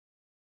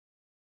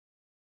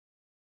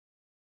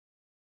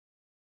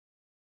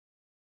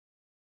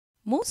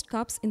Most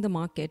cups in the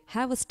market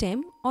have a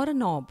stem or a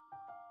knob,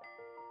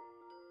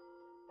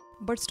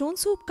 but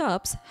Stonesoup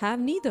cups have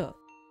neither.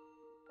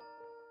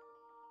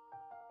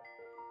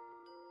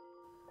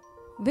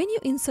 When you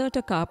insert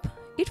a cup,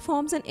 it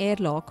forms an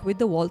airlock with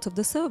the walls of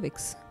the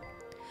cervix.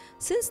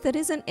 Since there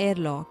is an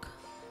airlock,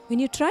 when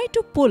you try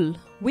to pull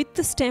with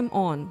the stem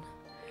on,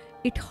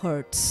 it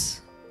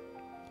hurts.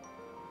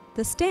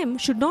 The stem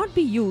should not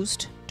be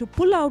used to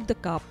pull out the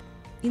cup.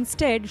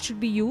 Instead, it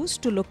should be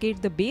used to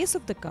locate the base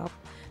of the cup,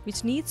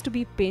 which needs to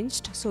be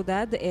pinched so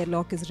that the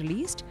airlock is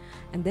released,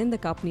 and then the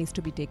cup needs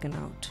to be taken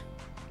out.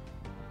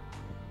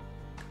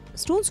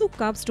 Stonesoup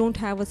cups don't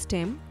have a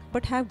stem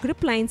but have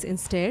grip lines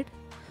instead.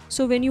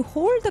 So when you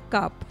hold the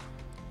cup,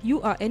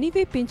 you are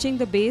anyway pinching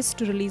the base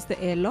to release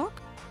the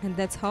airlock, and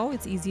that's how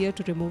it's easier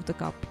to remove the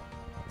cup.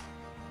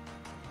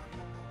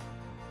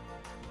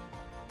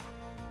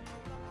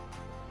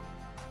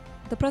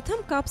 The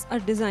Pratham cups are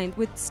designed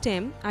with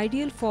stem,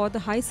 ideal for the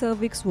high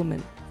cervix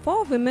woman.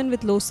 For women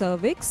with low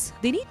cervix,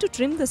 they need to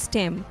trim the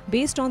stem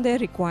based on their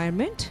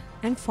requirement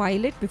and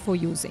file it before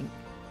using.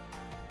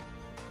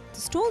 The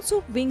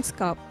Stonesoup Wings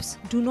cups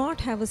do not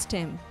have a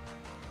stem,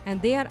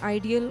 and they are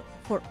ideal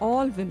for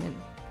all women.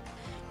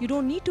 You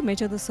don't need to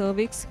measure the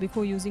cervix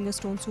before using a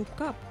Stonesoup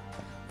cup.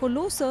 For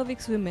low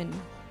cervix women,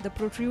 the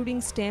protruding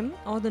stem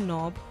or the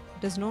knob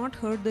does not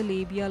hurt the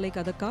labia like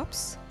other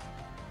cups.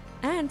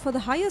 And for the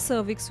higher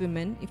cervix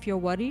women, if you're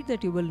worried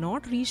that you will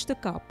not reach the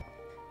cup,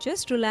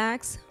 just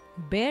relax,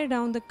 bear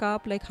down the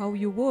cup like how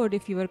you would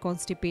if you were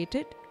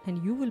constipated,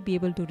 and you will be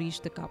able to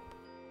reach the cup.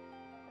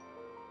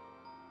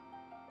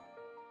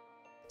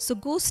 So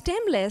go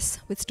stemless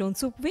with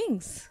Stonesoup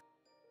Wings.